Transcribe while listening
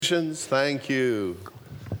Musicians, thank you.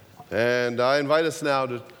 And I invite us now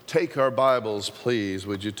to take our Bibles, please.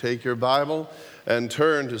 Would you take your Bible and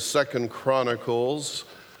turn to 2 Chronicles,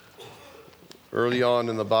 early on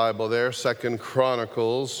in the Bible there, 2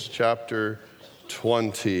 Chronicles chapter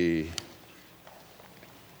 20.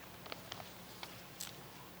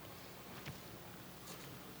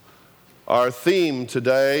 Our theme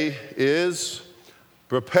today is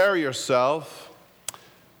prepare yourself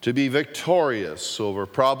to be victorious over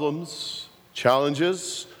problems,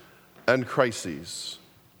 challenges, and crises.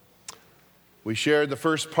 We shared the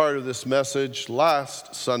first part of this message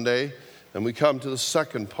last Sunday, and we come to the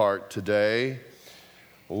second part today.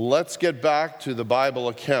 Let's get back to the Bible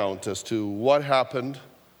account as to what happened,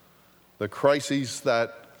 the crises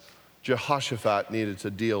that Jehoshaphat needed to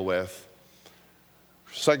deal with.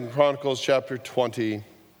 2 Chronicles chapter 20,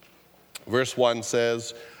 verse 1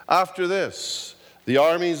 says, "After this, the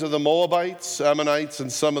armies of the Moabites, Ammonites,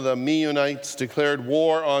 and some of the Meunites declared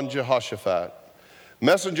war on Jehoshaphat.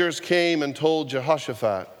 Messengers came and told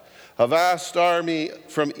Jehoshaphat, 'A vast army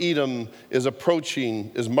from Edom is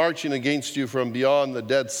marching against you from beyond the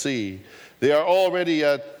Dead Sea. They are already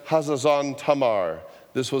at Hazazon Tamar.'"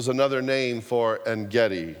 This was another name for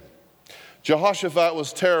En-Gedi. Jehoshaphat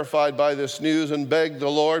was terrified by this news and begged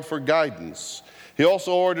the Lord for guidance. He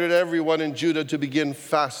also ordered everyone in Judah to begin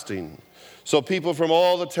fasting. So people from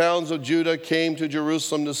all the towns of Judah came to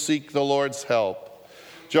Jerusalem to seek the Lord's help.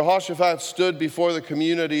 Jehoshaphat stood before the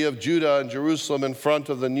community of Judah and Jerusalem in front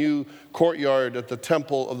of the new courtyard at the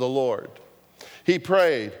temple of the Lord. He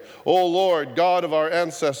prayed, "O Lord, God of our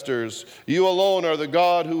ancestors, you alone are the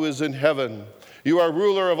God who is in heaven. You are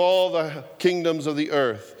ruler of all the kingdoms of the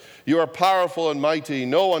earth. You are powerful and mighty.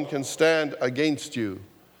 No one can stand against you.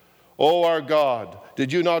 O our God,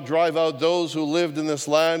 did you not drive out those who lived in this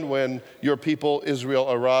land when your people Israel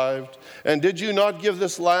arrived? And did you not give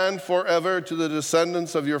this land forever to the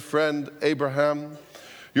descendants of your friend Abraham?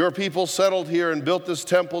 Your people settled here and built this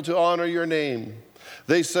temple to honor your name.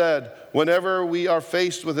 They said, 'Whenever we are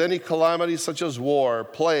faced with any calamity such as war,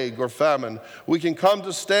 plague, or famine, we can come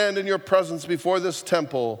to stand in your presence before this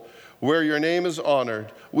temple where your name is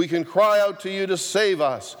honored. We can cry out to you to save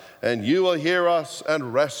us, and you will hear us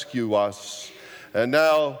and rescue us.' And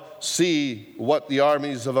now see what the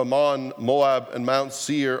armies of Ammon, Moab, and Mount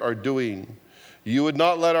Seir are doing. You would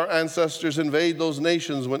not let our ancestors invade those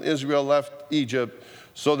nations when Israel left Egypt,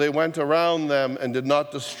 so they went around them and did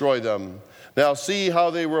not destroy them. Now see how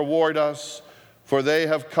they reward us, for they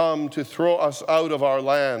have come to throw us out of our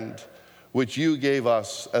land, which you gave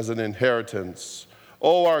us as an inheritance.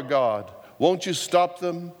 O our God, won't you stop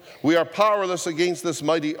them? We are powerless against this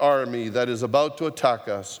mighty army that is about to attack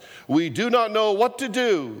us. We do not know what to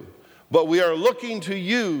do, but we are looking to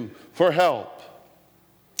you for help."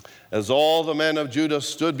 As all the men of Judah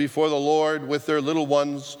stood before the Lord with their little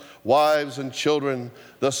ones, wives, and children,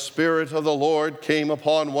 the Spirit of the Lord came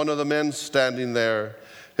upon one of the men standing there.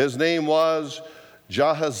 His name was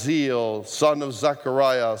Jahaziel, son of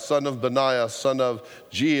Zechariah, son of Benaiah, son of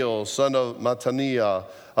Jeiel, son of Mattaniah,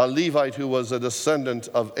 a Levite who was a descendant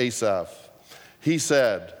of Asaph. He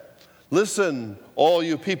said, "Listen, all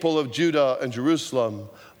you people of Judah and Jerusalem.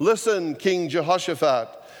 Listen, King Jehoshaphat.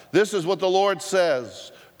 This is what the Lord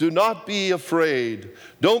says. Do not be afraid.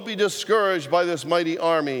 Don't be discouraged by this mighty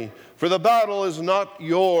army, for the battle is not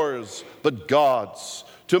yours, but God's.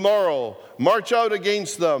 Tomorrow, march out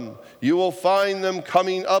against them. You will find them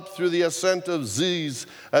coming up through the ascent of Ziz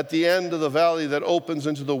at the end of the valley that opens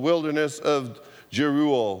into the wilderness of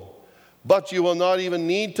Jeruel. But you will not even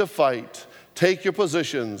need to fight. Take your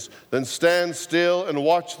positions, then stand still and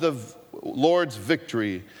watch the Lord's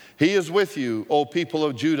victory. He is with you, O people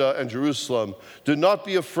of Judah and Jerusalem. Do not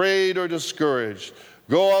be afraid or discouraged.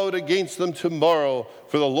 Go out against them tomorrow,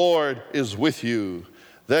 for the Lord is with you."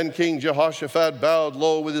 Then King Jehoshaphat bowed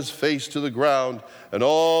low with his face to the ground, and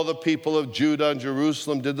all the people of Judah and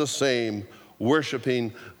Jerusalem did the same,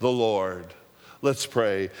 worshiping the Lord. Let's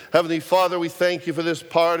pray. Heavenly Father, we thank you for this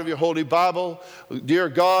part of your Holy Bible. Dear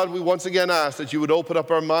God, we once again ask that you would open up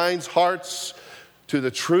our minds, hearts, to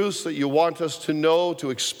the truths that you want us to know,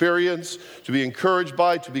 to experience, to be encouraged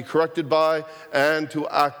by, to be corrected by, and to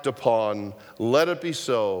act upon. Let it be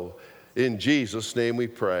so. In Jesus' name we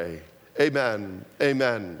pray. Amen.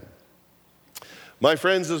 Amen. My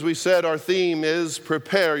friends, as we said, our theme is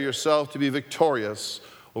prepare yourself to be victorious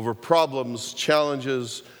over problems,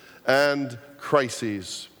 challenges, and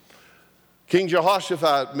crises. King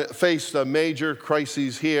Jehoshaphat faced a major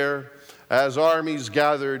crisis here as armies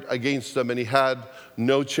gathered against him, and he had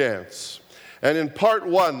no chance. And in part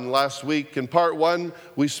one last week,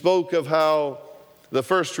 we spoke of how The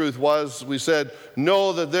first truth was, we said,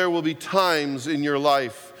 know that there will be times in your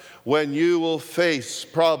life when you will face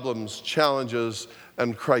problems, challenges,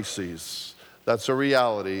 and crises. That's a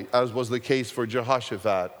reality, as was the case for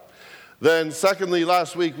Jehoshaphat. Then, secondly,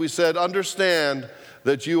 last week we said, understand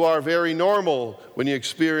that you are very normal when you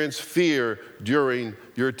experience fear during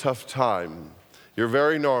your tough time. You're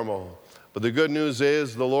very normal. But the good news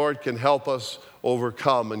is the Lord can help us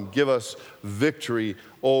overcome and give us victory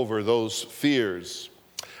over those fears.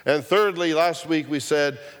 And thirdly, last week we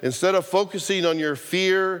said, instead of focusing on your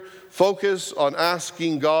fear, focus on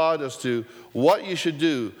asking God as to what you should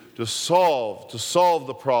do to solve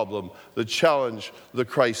the problem, the challenge, the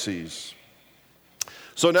crises.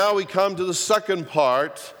 So now we come to the second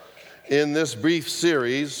part in this brief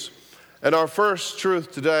series, and our first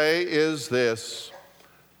truth today is this: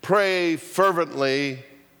 pray fervently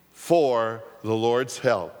for the Lord's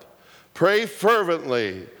help. Pray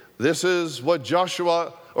fervently. This is what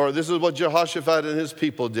Jehoshaphat and his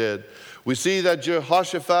people did. We see that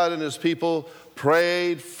Jehoshaphat and his people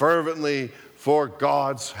prayed fervently for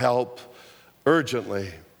God's help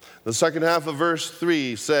urgently. The second half of verse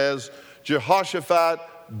 3 says, Jehoshaphat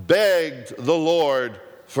begged the Lord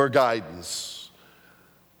for guidance.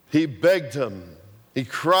 He begged him. He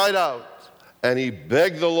cried out and he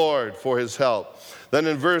begged the Lord for his help. Then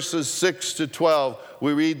in verses 6 to 12,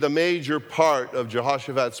 we read the major part of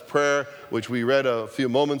Jehoshaphat's prayer, which we read a few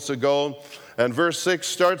moments ago. And verse 6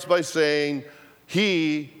 starts by saying,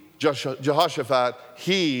 Jehoshaphat,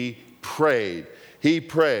 he prayed. He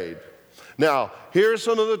prayed. Now, here are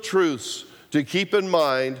some of the truths to keep in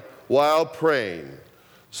mind while praying.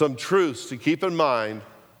 Some truths to keep in mind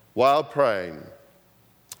while praying.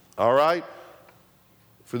 All right?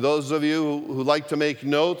 For those of you who like to make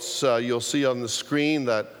notes, you'll see on the screen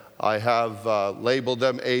that I have labeled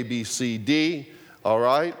them A, B, C, D. All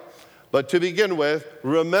right? But to begin with,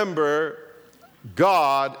 remember,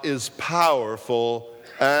 God is powerful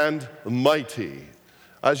and mighty.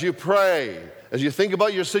 As you pray, as you think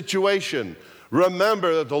about your situation,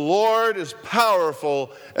 remember that the Lord is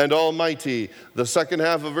powerful and almighty. The second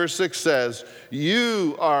half of verse 6 says,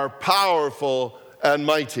 you are powerful and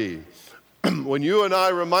mighty. When you and I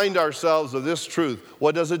remind ourselves of this truth,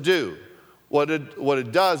 what does it do? What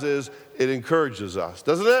it does is it encourages us,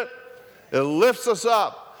 doesn't it? It lifts us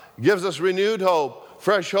up, gives us renewed hope,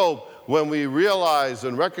 fresh hope, when we realize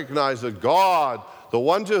and recognize that God, the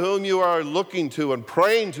one to whom you are looking to and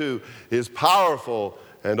praying to, is powerful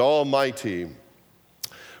and almighty.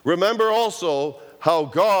 Remember also how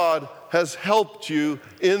God has helped you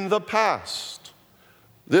in the past.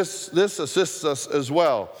 This assists us as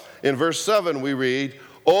well. In verse 7 we read,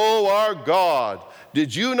 O our God,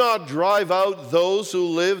 did you not drive out those who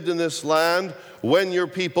lived in this land when your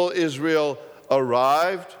people Israel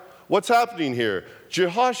arrived? What's happening here?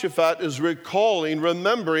 Jehoshaphat is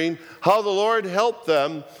remembering how the Lord helped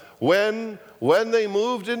them when they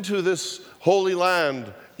moved into this holy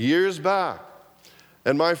land years back.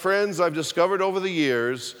 And my friends, I've discovered over the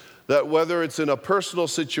years that whether it's in a personal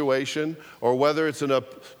situation or whether it's in a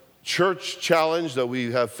church challenge that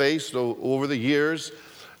we have faced over the years,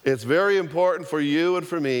 it's very important for you and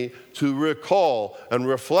for me to recall and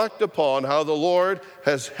reflect upon how the Lord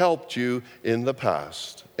has helped you in the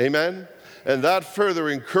past. Amen? And that further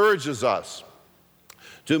encourages us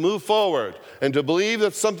to move forward and to believe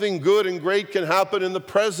that something good and great can happen in the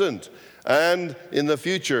present and in the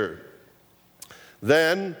future.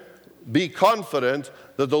 Then be confident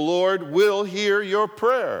that the Lord will hear your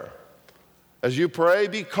prayer. As you pray,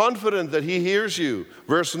 be confident that he hears you.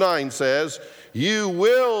 Verse 9 says, you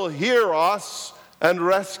will hear us and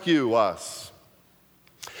rescue us.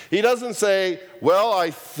 He doesn't say, well,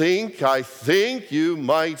 I think you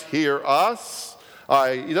might hear us.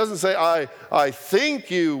 He doesn't say, I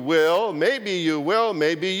think you will, maybe you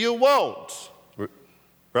won't.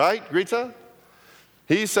 Right, Rita?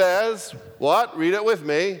 He says, what? Read it with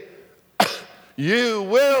me. You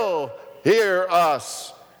will hear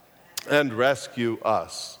us and rescue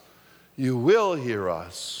us. You will hear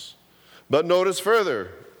us. But notice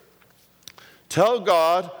further. Tell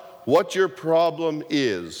God what your problem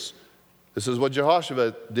is. This is what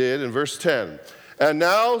Jehoshaphat did in verse 10. And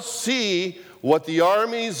now see what the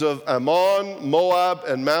armies of Ammon, Moab,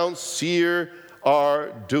 and Mount Seir are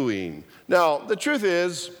doing. Now, the truth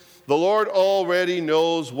is, the Lord already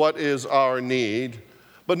knows what is our need,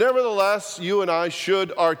 but nevertheless, you and I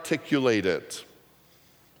should articulate it.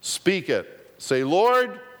 Speak it. Say,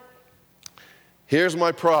 Lord, here's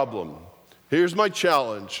my problem. Here's my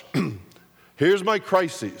challenge. Here's my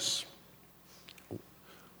crisis.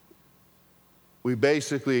 We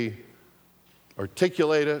basically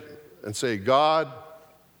articulate it and say, God,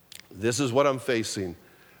 this is what I'm facing,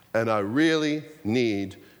 and I really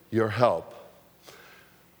need your help.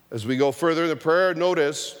 As we go further in the prayer,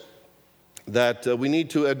 notice that we need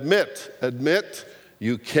to admit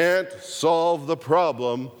you can't solve the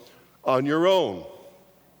problem on your own.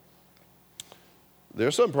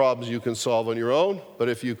 There's some problems you can solve on your own, but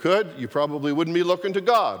if you could, you probably wouldn't be looking to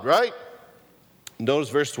God, right? Notice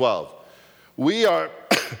verse 12. We are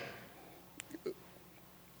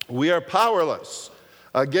powerless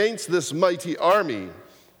against this mighty army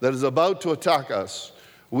that is about to attack us.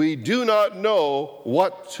 We do not know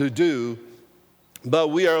what to do, but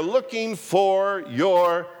we are looking for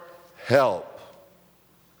your help.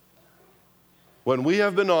 When we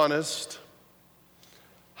have been honest,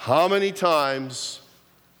 how many times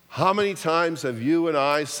have you and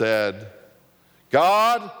I said,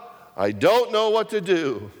 God, I don't know what to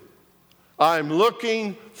do. I'm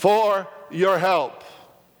looking for your help.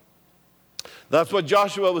 That's what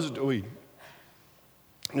Joshua was doing.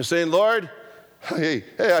 You're saying, Lord, hey,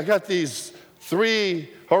 I got these 3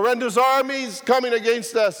 horrendous armies coming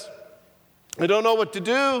against us. I don't know what to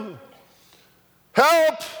do.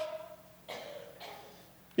 Help!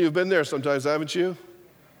 You've been there sometimes, haven't you?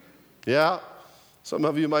 Yeah. Some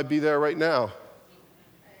of you might be there right now.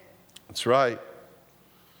 That's right.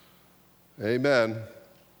 Amen.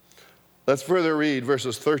 Let's further read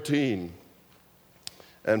verses 13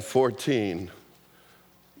 and 14.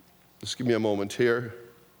 Just give me a moment here.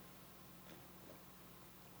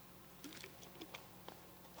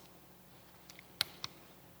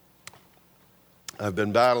 I've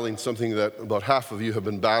been battling something that about half of you have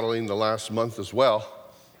been battling the last month as well.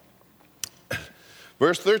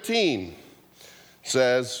 Verse 13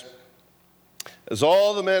 says, as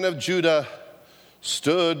all the men of Judah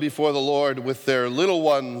stood before the Lord with their little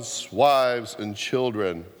ones, wives, and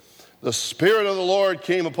children, the Spirit of the Lord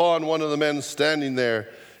came upon one of the men standing there.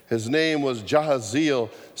 His name was Jahaziel,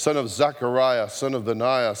 son of Zechariah, son of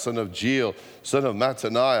Benaiah, son of Jeiel, son of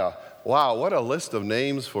Mattaniah. Wow, what a list of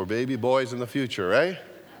names for baby boys in the future, eh?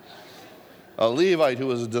 A Levite who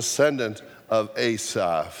was a descendant of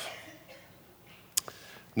Asaph.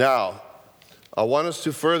 Now, I want us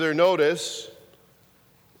to further notice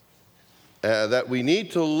that we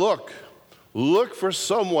need to look for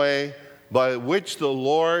some way by which the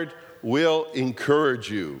Lord will encourage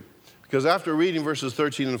you. Because after reading verses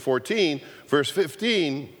 13 and 14, verse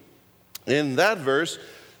 15, in that verse,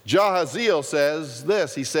 Jahaziel says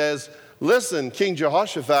this. He says, listen, King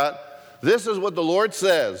Jehoshaphat, this is what the Lord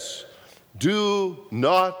says. Do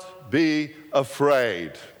not be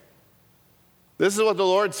afraid. This is what the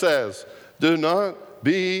Lord says. Do not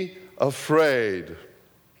be afraid.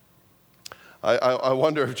 I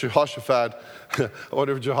wonder if Jehoshaphat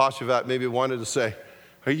maybe wanted to say,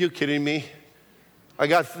 are you kidding me? I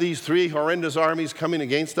got these 3 horrendous armies coming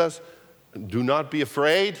against us. Do not be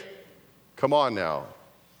afraid. Come on now.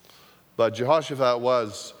 But Jehoshaphat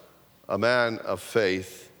was a man of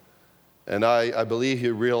faith, and I believe he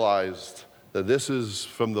realized that this is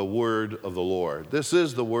from the word of the Lord. This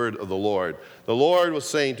is the word of the Lord. The Lord was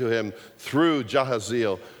saying to him through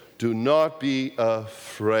Jahaziel, do not be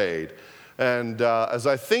afraid. And as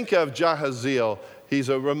I think of Jahaziel, he's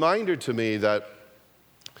a reminder to me that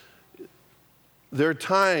there are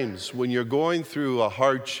times when you're going through a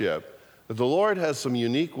hardship that the Lord has some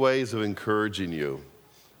unique ways of encouraging you.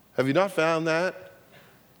 Have you not found that?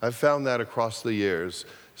 I've found that across the years.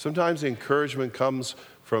 Sometimes the encouragement comes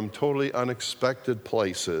from totally unexpected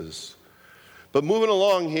places. But moving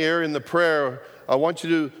along here in the prayer, I want you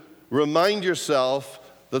to remind yourself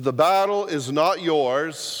that the battle is not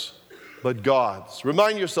yours, but God's.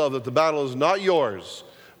 Remind yourself that the battle is not yours,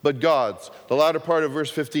 but God's. The latter part of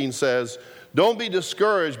verse 15 says, don't be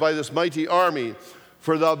discouraged by this mighty army,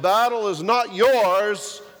 for the battle is not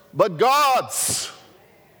yours, but God's.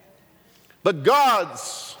 But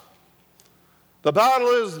God's. The battle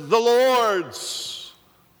is the Lord's.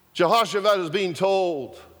 Jehoshaphat is being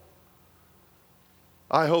told.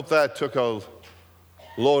 I hope that took a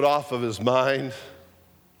load off of his mind.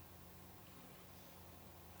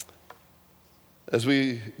 As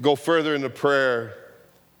we go further into prayer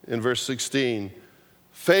in verse 16,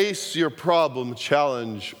 face your problem,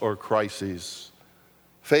 challenge, or crises.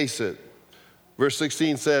 Face it. Verse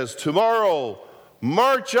 16 says, tomorrow,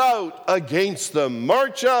 march out against them.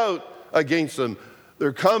 March out against them.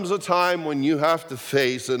 There comes a time when you have to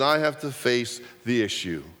face, and I have to face the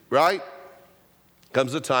issue, right?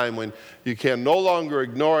 Comes a time when you can no longer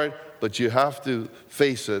ignore it, but you have to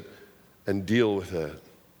face it and deal with it.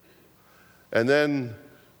 And then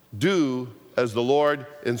do as the Lord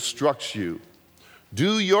instructs you.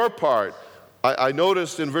 Do your part. I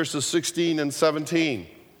noticed in verses 16 and 17,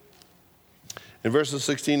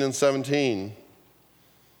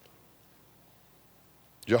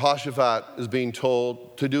 Jehoshaphat is being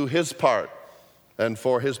told to do his part and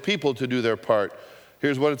for his people to do their part.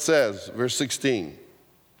 Here's what it says, verse 16.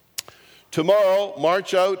 Tomorrow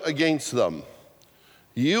march out against them.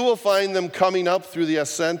 You will find them coming up through the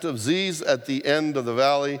ascent of Ziz at the end of the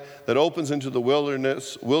valley that opens into the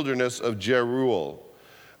wilderness of Jeruel.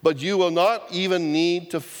 But you will not even need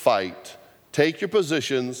to fight. Take your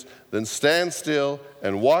positions, then stand still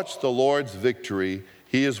and watch the Lord's victory.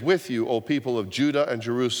 He is with you, O people of Judah and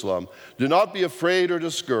Jerusalem. Do not be afraid or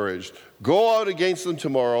discouraged. Go out against them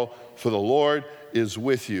tomorrow, for the Lord is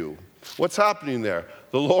with you. What's happening there?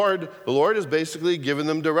 The Lord is basically giving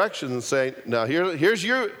them direction and saying, now here's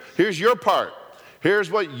your part.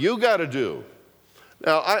 Here's what you got to do.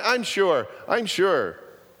 Now I'm sure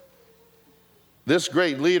this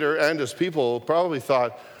great leader and his people probably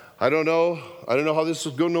thought, I don't know how this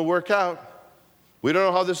is going to work out. We don't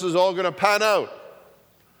know how this is all going to pan out.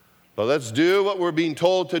 But let's do what we're being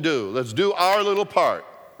told to do. Let's do our little part,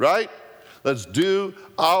 right? Let's do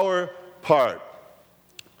our part.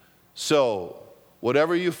 So,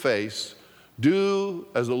 whatever you face, do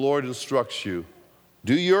as the Lord instructs you.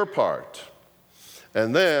 Do your part.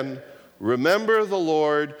 And then, remember the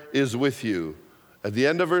Lord is with you. At the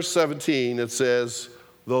end of verse 17, it says,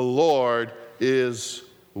 the Lord is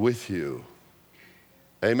with you.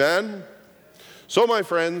 Amen? So, my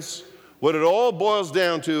friends, what it all boils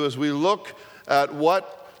down to as we look at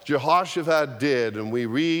what Jehoshaphat did and we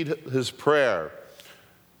read his prayer,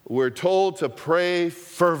 we're told to pray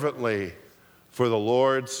fervently for the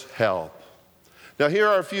Lord's help. Now, here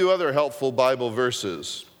are a few other helpful Bible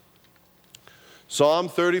verses. Psalm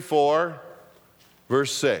 34,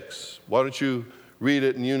 verse 6. Why don't you read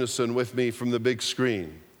it in unison with me from the big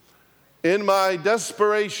screen? In my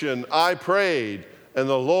desperation, I prayed, and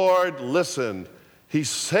the Lord listened. He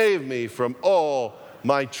saved me from all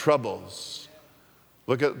my troubles.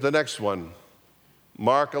 Look at the next one.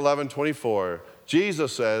 Mark 11:24.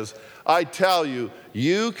 Jesus says, I tell you,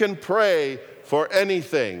 you can pray for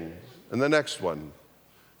anything. And the next one.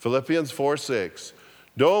 Philippians 4:6.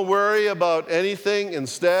 Don't worry about anything.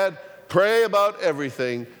 Instead, pray about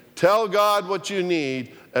everything. Tell God what you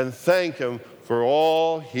need and thank Him for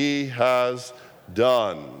all He has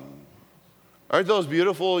done. Aren't those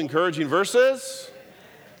beautiful, encouraging verses?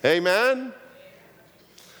 Amen?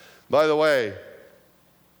 By the way,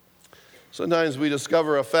 sometimes we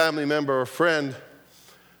discover a family member or friend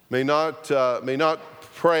may not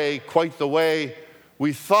pray quite the way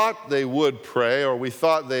we thought they would pray or we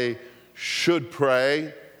thought they should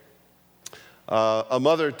pray. A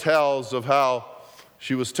mother tells of how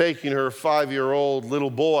she was taking her 5-year-old little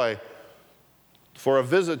boy for a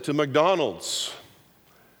visit to McDonald's.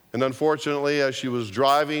 And unfortunately, as she was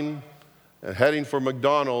driving and heading for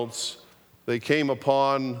McDonald's, they came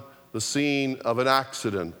upon the scene of an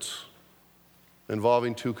accident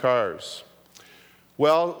involving 2 cars.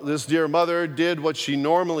 Well, this dear mother did what she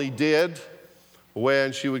normally did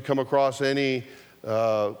when she would come across any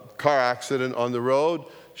car accident on the road.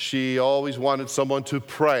 She always wanted someone to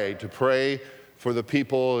pray for the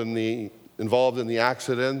people involved in the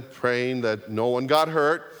accident, praying that no one got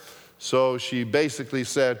hurt. So she basically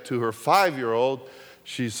said to her 5-year-old,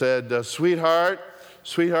 she said, sweetheart,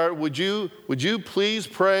 would you please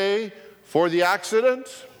pray for the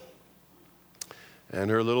accident? And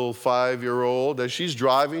her little 5-year-old, as she's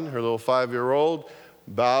driving, her little 5-year-old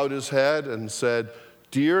bowed his head and said,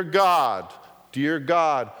 Dear God,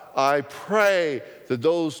 I pray that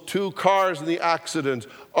those 2 cars in the accident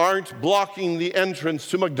aren't blocking the entrance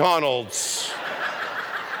to McDonald's.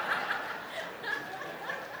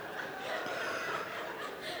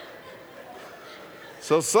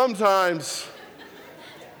 So sometimes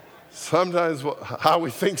how we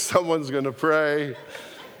think someone's going to pray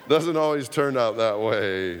doesn't always turn out that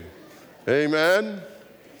way. Amen?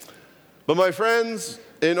 But my friends,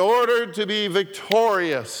 in order to be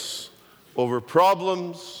victorious over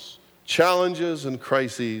problems, challenges, and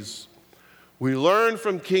crises, we learn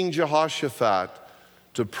from King Jehoshaphat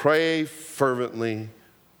to pray fervently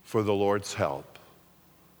for the Lord's help.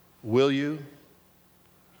 Will you?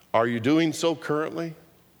 Are you doing so currently?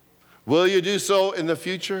 Will you do so in the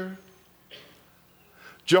future?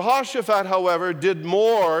 Jehoshaphat, however, did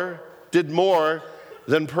more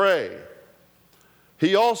than pray.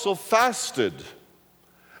 He also fasted.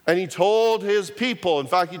 And he told his people, in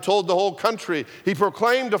fact, he told the whole country, he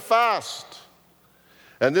proclaimed a fast.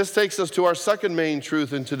 And this takes us to our second main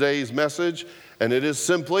truth in today's message, and it is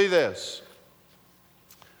simply this.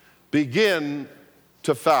 Begin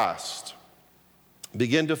to fast.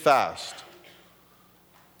 begin to fast.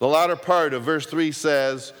 The latter part of verse 3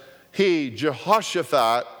 says, he,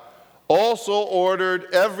 Jehoshaphat, also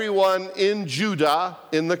ordered everyone in Judah,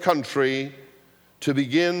 in the country, to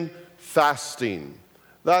begin fasting.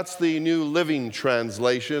 That's the New Living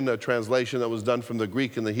Translation, a translation that was done from the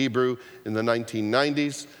Greek and the Hebrew in the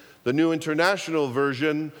 1990s. The New International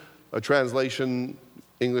Version, a translation,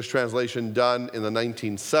 English translation done in the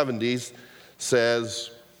 1970s,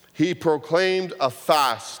 says, he proclaimed a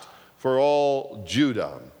fast for all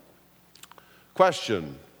Judah.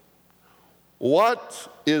 Question: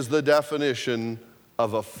 what is the definition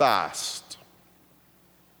of a fast?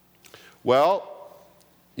 Well,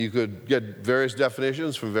 you could get various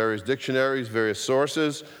definitions from various dictionaries, various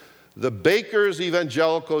sources. The Baker's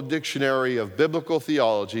Evangelical Dictionary of Biblical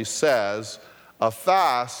Theology says a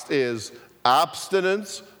fast is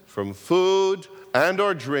abstinence from food and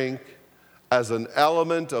or drink as an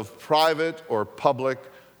element of private or public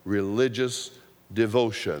religious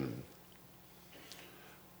devotion.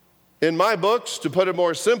 In my books, to put it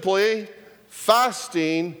more simply,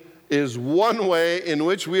 fasting is one way in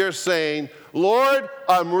which we are saying, Lord,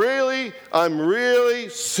 I'm really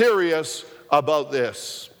serious about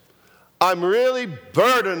this. I'm really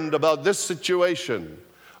burdened about this situation.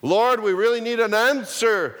 Lord, we really need an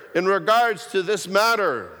answer in regards to this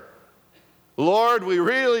matter. Lord, we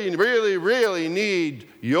really need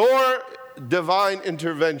your divine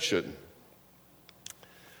intervention.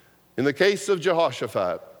 In the case of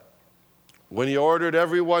Jehoshaphat, when he ordered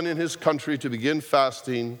everyone in his country to begin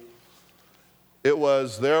fasting, it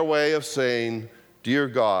was their way of saying, dear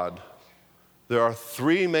God, there are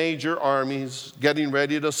 3 major armies getting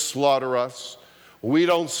ready to slaughter us. We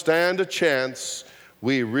don't stand a chance.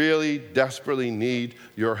 We really desperately need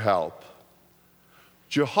your help.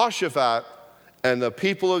 Jehoshaphat and the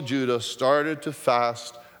people of Judah started to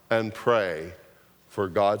fast and pray for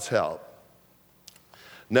God's help.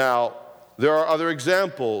 Now, there are other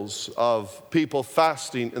examples of people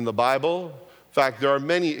fasting in the Bible. In fact, there are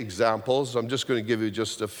many examples. I'm just going to give you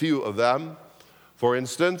just a few of them. For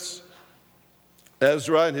instance,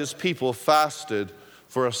 Ezra and his people fasted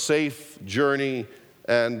for a safe journey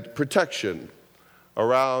and protection.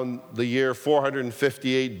 Around the year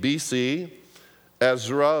 458 BC,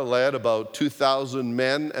 Ezra led about 2,000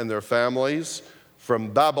 men and their families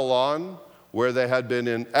from Babylon, where they had been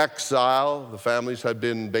in exile. The families had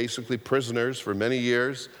been basically prisoners for many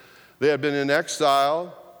years. They had been in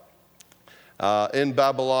exile in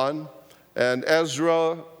Babylon, and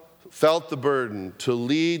Ezra felt the burden to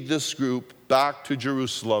lead this group back to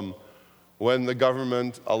Jerusalem when the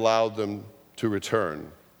government allowed them to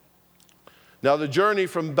return. Now, the journey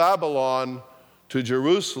from Babylon to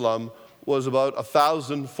Jerusalem was about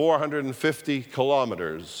 1,450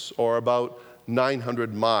 kilometers, or about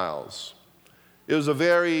 900 miles. It was a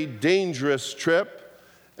very dangerous trip,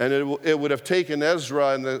 and it would have taken Ezra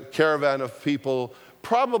and the caravan of people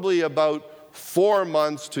probably about 4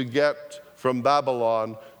 months to get from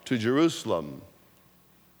Babylon to Jerusalem.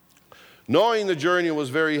 Knowing the journey was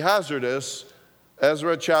very hazardous,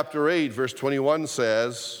 Ezra chapter 8, verse 21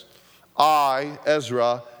 says, I,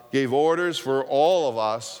 Ezra, gave orders for all of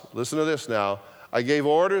us, listen to this now, I gave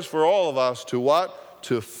orders for all of us to what?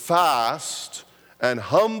 To fast and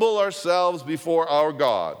humble ourselves before our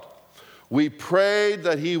God. We prayed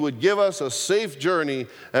that he would give us a safe journey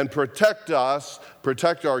and protect us,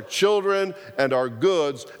 protect our children and our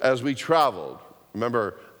goods as we traveled.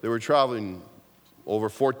 Remember, they were traveling over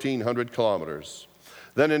 1,400 kilometers.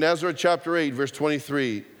 Then in Ezra chapter 8, verse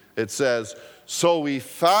 23, it says, so we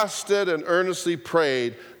fasted and earnestly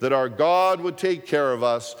prayed that our God would take care of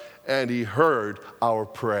us, and he heard our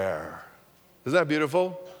prayer. Isn't that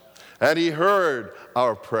beautiful? And he heard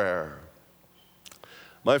our prayer.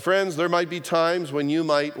 My friends, there might be times when you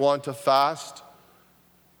might want to fast,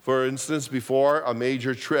 for instance, before a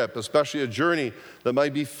major trip, especially a journey that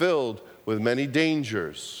might be filled with many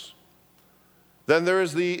dangers. Then there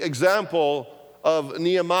is the example of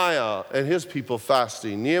Nehemiah and his people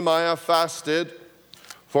fasting. Nehemiah fasted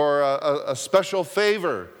for a special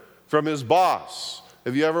favor from his boss.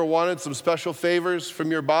 Have you ever wanted some special favors from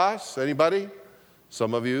your boss? Anybody?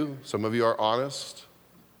 Some of you are honest.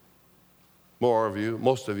 More of you,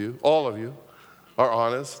 most of you, all of you are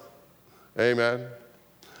honest. Amen.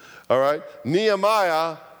 All right.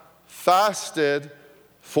 Nehemiah fasted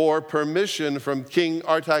for permission from King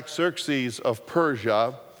Artaxerxes of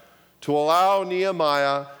Persia to allow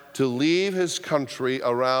Nehemiah to leave his country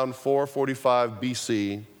around 445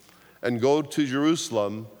 BC and go to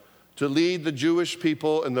Jerusalem to lead the Jewish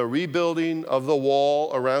people in the rebuilding of the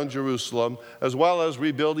wall around Jerusalem, as well as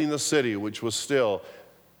rebuilding the city, which was still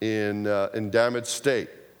in damaged state.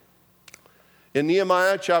 In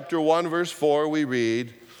Nehemiah chapter 1, verse 4, we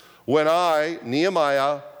read, "When I,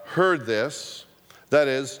 Nehemiah, heard this," that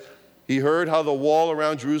is, he heard how the wall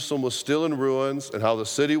around Jerusalem was still in ruins and how the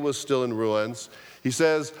city was still in ruins, he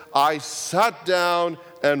says, "I sat down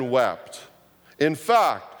and wept. In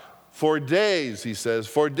fact, for days," he says,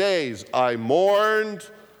 "for days I mourned,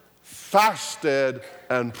 fasted,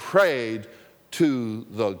 and prayed to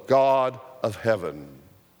the God of heaven."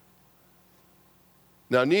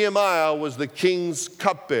 Now, Nehemiah was the king's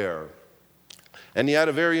cupbearer, and he had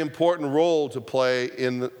a very important role to play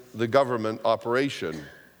in the government operation.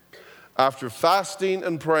 After fasting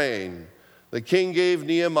and praying, the king gave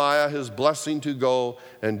Nehemiah his blessing to go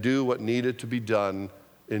and do what needed to be done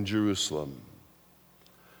in Jerusalem.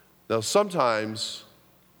 Now, sometimes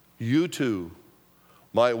you too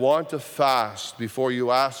might want to fast before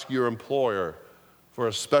you ask your employer for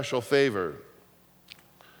a special favor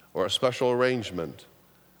or a special arrangement,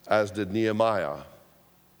 as did Nehemiah.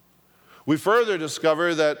 We further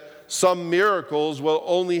discover that some miracles will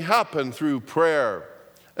only happen through prayer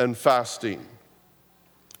and fasting.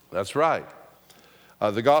 That's right.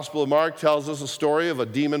 The Gospel of Mark tells us a story of a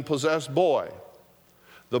demon-possessed boy.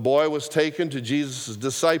 The boy was taken to Jesus'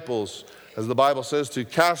 disciples, as the Bible says, to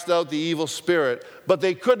cast out the evil spirit, but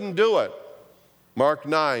they couldn't do it. Mark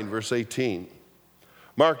 9, verse 18.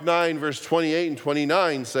 Mark 9, verse 28 and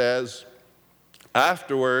 29 says,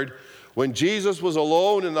 "Afterward, when Jesus was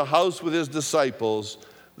alone in the house with his disciples,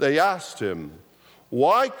 they asked him,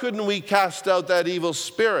 'Why couldn't we cast out that evil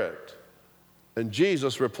spirit?' And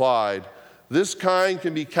Jesus replied, 'This kind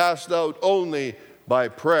can be cast out only by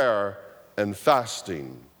prayer and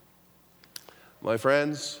fasting.'" My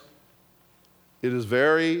friends, it is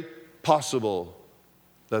very possible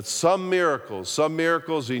that some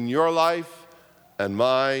miracles in your life and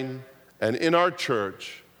mine and in our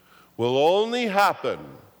church will only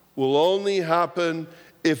happen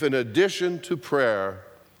if, in addition to prayer,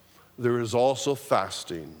 there is also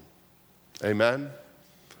fasting. Amen?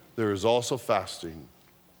 There is also fasting.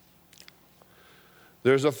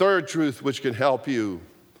 There's a third truth which can help you,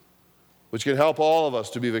 which can help all of us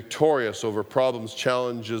to be victorious over problems,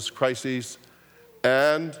 challenges, crises,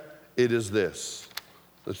 and it is this.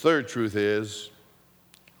 The third truth is,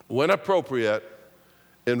 when appropriate,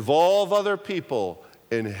 involve other people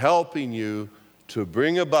in helping you to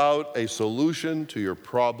bring about a solution to your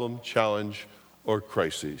problem, challenge, or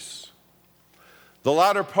crisis. The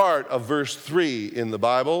latter part of verse 3 in the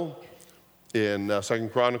Bible, in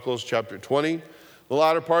 2 Chronicles chapter 20, the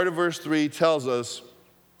latter part of verse 3 tells us,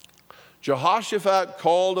 Jehoshaphat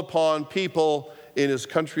called upon people in his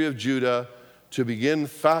country of Judah to begin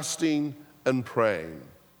fasting and praying.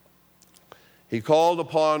 He called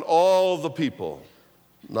upon all the people,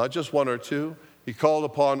 not just one or two. He called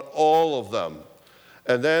upon all of them.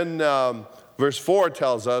 And then verse 4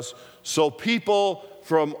 tells us, so people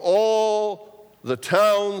from all the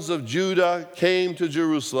towns of Judah came to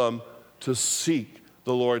Jerusalem to seek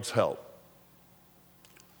the Lord's help.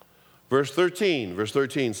 Verse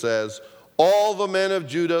 13 says, all the men of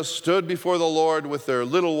Judah stood before the Lord with their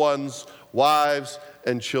little ones, wives,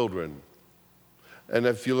 and children. And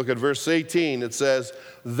if you look at verse 18, it says,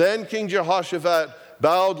 then King Jehoshaphat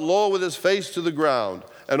bowed low with his face to the ground,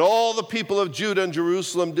 and all the people of Judah and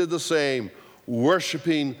Jerusalem did the same,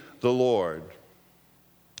 worshiping the Lord.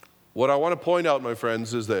 What I want to point out, my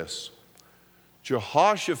friends, is this.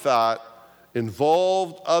 Jehoshaphat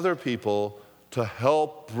involved other people to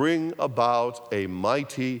help bring about a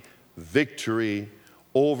mighty victory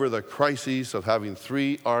over the crises of having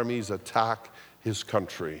 3 armies attack his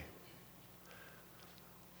country.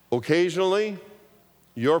 Occasionally,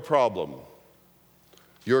 your problem,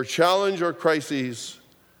 your challenge or crises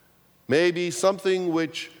may be something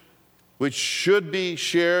which should be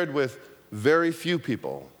shared with very few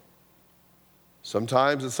people.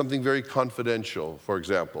 Sometimes it's something very confidential, for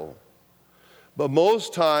example. But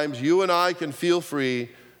most times, you and I can feel free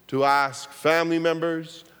to ask family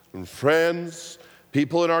members and friends,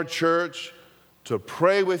 people in our church, to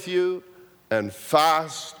pray with you and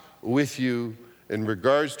fast with you in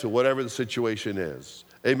regards to whatever the situation is.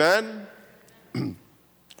 Amen?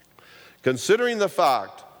 Considering the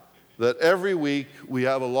fact that every week we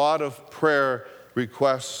have a lot of prayer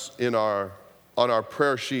requests on our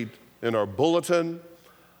prayer sheet in our bulletin,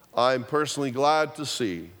 I'm personally glad to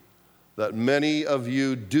see that many of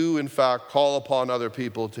you do in fact call upon other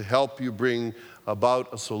people to help you bring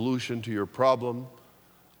about a solution to your problem,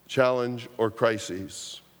 challenge, or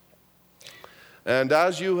crises. And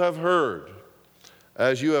as you have heard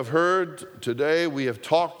today, we have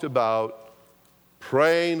talked about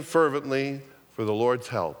praying fervently for for the Lord's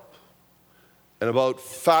help, and about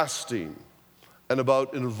fasting, and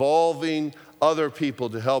about involving other people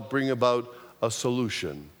to help bring about a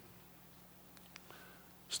solution.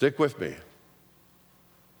 Stick with me.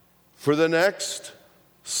 For the next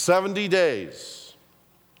 70 days,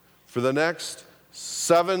 for the next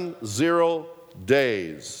 70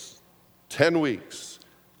 days, 10 weeks,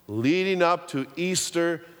 leading up to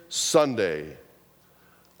Easter Sunday,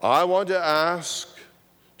 I want to ask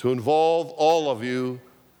to involve all of you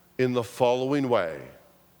in the following way.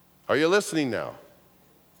 Are you listening now?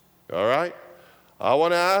 All right? I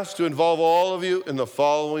want to ask to involve all of you in the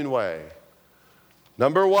following way.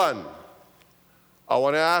 Number one, I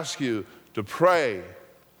want to ask you to pray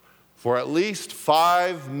for at least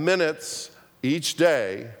 5 minutes each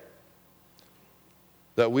day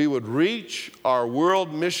that we would reach our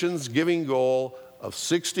world missions giving goal of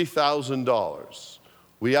 $60,000.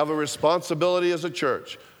 We have a responsibility as a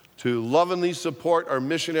church to lovingly support our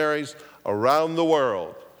missionaries around the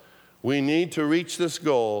world. We need to reach this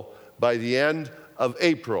goal by the end of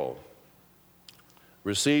April.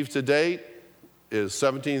 Received to date is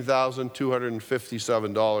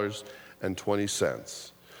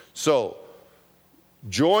 $17,257.20. So,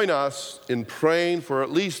 join us in praying for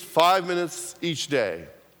at least 5 minutes each day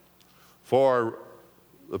for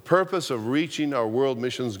the purpose of reaching our world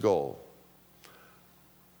missions goal.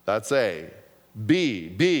 That's A.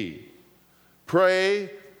 B. Pray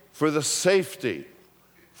for the safety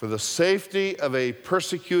of a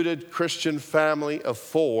persecuted Christian family of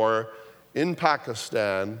 4 in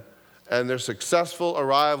Pakistan and their successful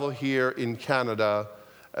arrival here in Canada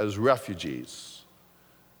as refugees.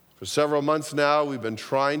 For several months now, we've been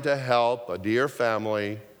trying to help a dear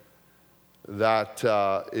family that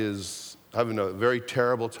is having a very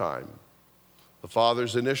terrible time. The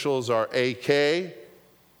father's initials are AK,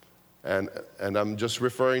 and I'm just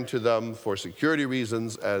referring to them for security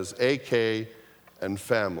reasons as AK and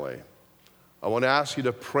family. I want to ask you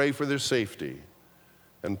to pray for their safety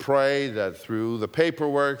and pray that through the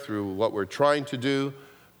paperwork, through what we're trying to do,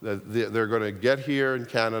 that they're going to get here in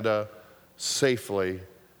Canada safely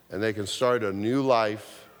and they can start a new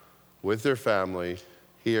life with their family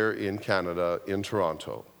here in Canada, in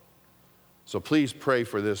Toronto. So please pray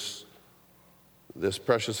for this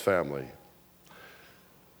precious family.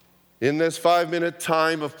 In this 5-minute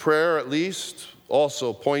time of prayer, at least,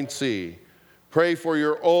 also point C, pray for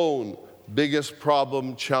your own biggest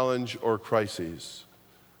problem, challenge, or crises.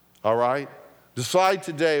 All right? Decide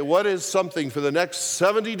today what is something for the next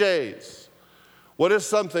 70 days. What is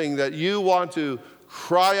something that you want to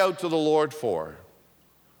cry out to the Lord for?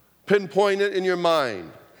 Pinpoint it in your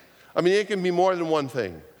mind. I mean, it can be more than one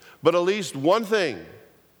thing, but at least one thing.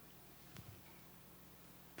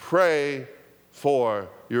 Pray for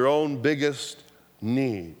your own biggest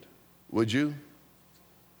need. Would you?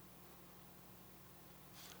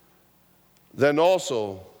 Then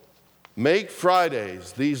also, make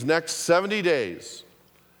Fridays, these next 70 days,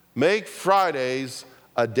 make Fridays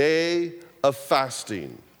a day of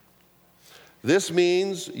fasting. This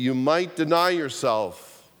means you might deny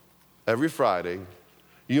yourself every Friday.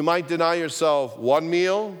 You might deny yourself 1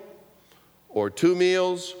 meal, or 2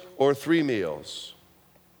 meals, or 3 meals.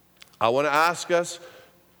 I want to ask us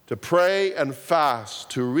to pray and fast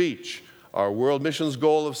to reach our world missions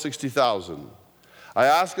goal of 60,000. I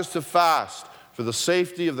ask us to fast for the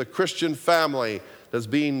safety of the Christian family that's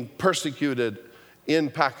being persecuted in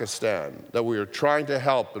Pakistan, that we are trying to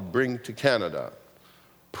help and bring to Canada.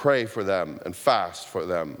 Pray for them and fast for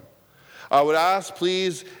them. I would ask,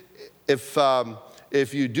 please,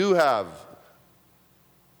 if you do have,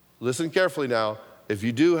 listen carefully now, if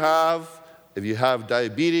you have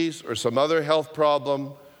diabetes or some other health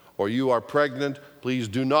problem, or you are pregnant, please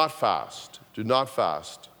do not fast. Do not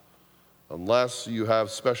fast unless you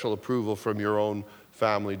have special approval from your own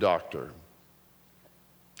family doctor.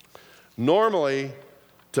 Normally,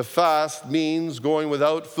 to fast means going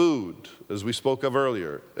without food, as we spoke of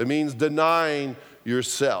earlier. It means denying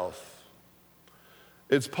yourself.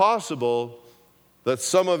 It's possible that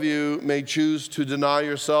some of you may choose to deny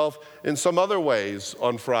yourself in some other ways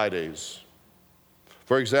on Fridays.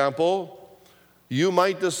 For example, you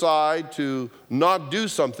might decide to not do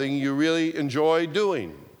something you really enjoy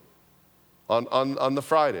doing on the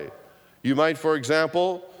Friday. You might, for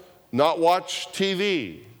example, not watch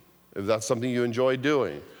TV, if that's something you enjoy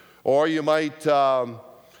doing. Or you might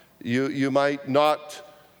not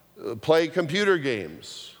play computer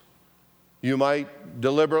games. You might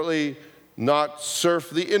deliberately not surf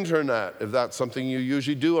the internet, if that's something you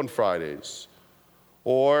usually do on Fridays.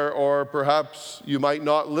 Or perhaps you might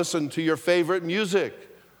not listen to your favorite music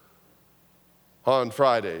on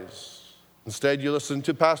Fridays. Instead, you listen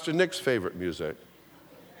to Pastor Nick's favorite music,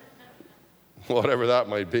 whatever that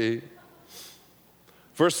might be.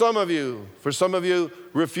 For some of you,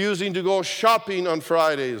 refusing to go shopping on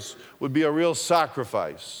Fridays would be a real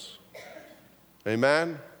sacrifice.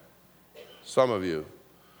 Amen? Some of you.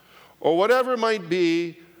 Or whatever might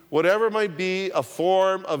be a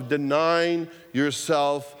form of denying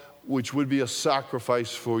yourself, which would be a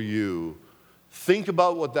sacrifice for you. Think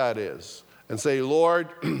about what that is and say, Lord,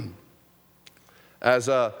 as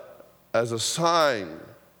a sign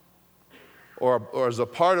or as a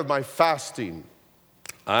part of my fasting,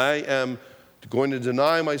 I am going to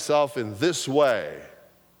deny myself in this way.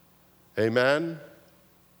 Amen?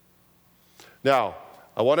 Now,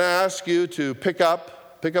 I want to ask you to pick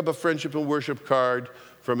up a friendship and worship card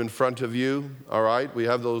from in front of you, all right? We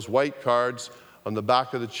have those white cards on the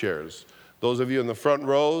back of the chairs. Those of you in the front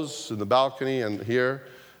rows, in the balcony and here,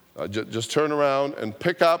 just turn around and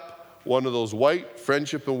pick up one of those white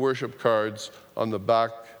friendship and worship cards on the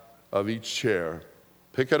back of each chair.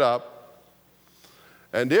 Pick it up.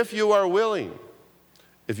 And if you are willing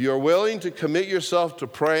to commit yourself to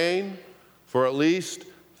praying for at least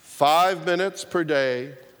 5 minutes per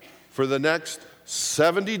day for the next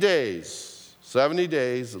 70 days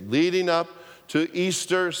leading up to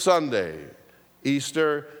Easter Sunday.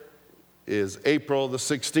 Easter is April the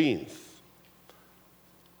 16th.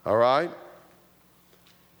 All right?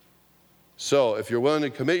 So if you're willing to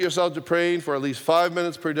commit yourself to praying for at least 5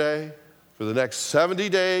 minutes per day for the next 70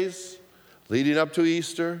 days leading up to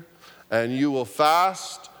Easter, and you will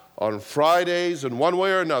fast on Fridays in one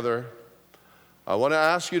way or another, I want to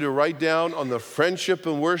ask you to write down on the friendship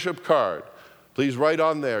and worship card, please write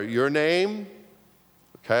on there your name,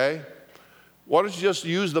 okay? Why don't you just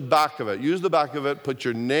use the back of it? Use the back of it, put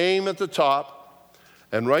your name at the top,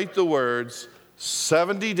 and write the words,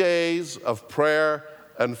 70 days of prayer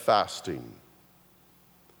and fasting.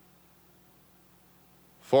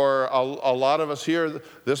 For a lot of us here,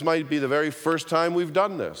 this might be the very first time we've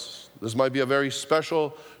done this. This might be a very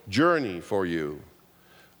special journey for you.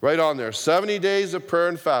 Write on there, 70 days of prayer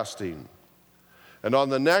and fasting. And on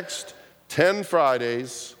the next 10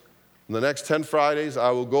 Fridays,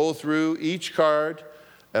 I will go through each card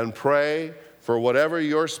and pray for whatever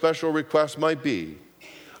your special request might be.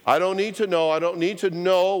 I don't need to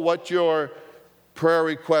know what your prayer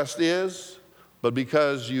request is, but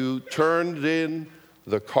because you turned in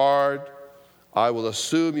the card, I will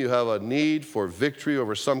assume you have a need for victory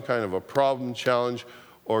over some kind of a problem, challenge,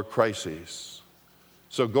 or crisis.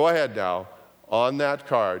 So go ahead now on that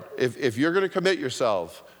card. If you're going to commit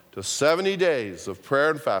yourself to 70 days of prayer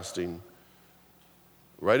and fasting,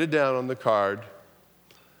 write it down on the card.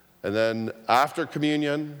 And then after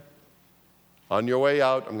communion, on your way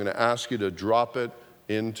out, I'm going to ask you to drop it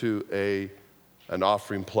into an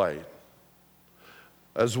offering plate.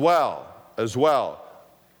 As well,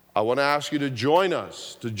 I want to ask you to join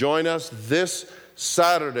us this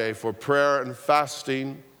Saturday for prayer and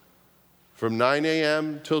fasting from 9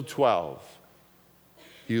 a.m. till 12.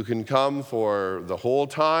 You can come for the whole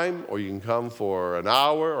time, or you can come for an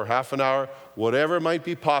hour or half an hour, whatever might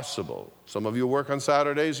be possible. Some of you work on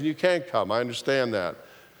Saturdays and you can't come. I understand that.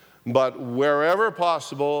 But wherever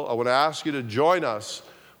possible, I want to ask you to join us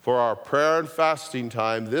for our prayer and fasting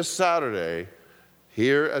time this Saturday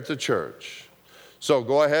here at the church. So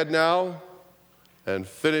go ahead now and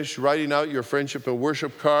finish writing out your friendship and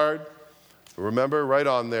worship card. Remember, write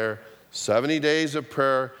on there, 70 days of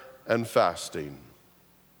prayer and fasting.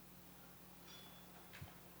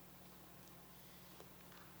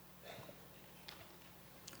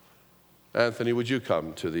 Anthony, would you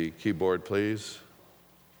come to the keyboard, please?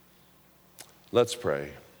 Let's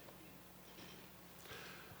pray.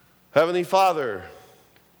 Heavenly Father,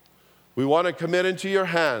 we want to commit into your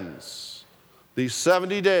hands these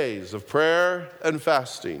 70 days of prayer and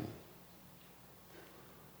fasting.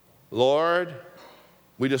 Lord,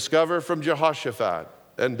 we discover from Jehoshaphat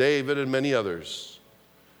and David and many others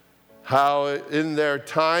how in their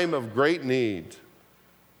time of great need,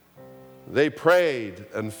 they prayed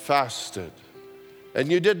and fasted, and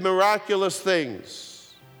you did miraculous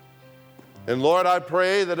things. And Lord, I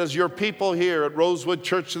pray that as your people here at Rosewood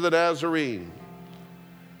Church of the Nazarene,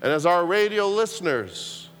 and as our radio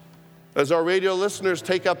listeners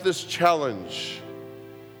take up this challenge,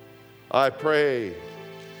 I pray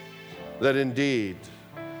that indeed,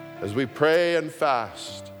 as we pray and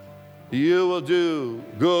fast, you will do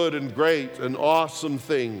good and great and awesome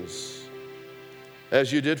things,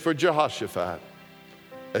 as you did for Jehoshaphat,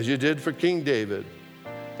 as you did for King David,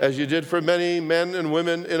 as you did for many men and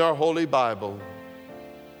women in our Holy Bible.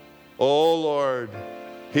 Oh Lord,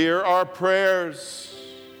 hear our prayers.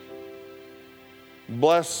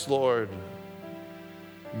 Bless, Lord.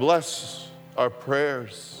 Bless our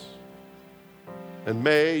prayers. And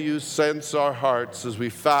may you sense our hearts as we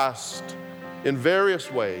fast in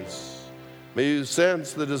various ways. May you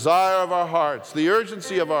sense the desire of our hearts, the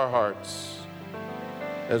urgency of our hearts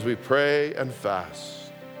as we pray and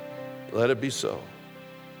fast. Let it be so.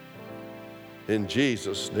 In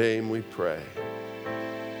Jesus' name we pray.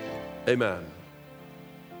 Amen.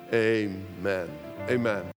 Amen.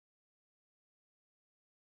 Amen.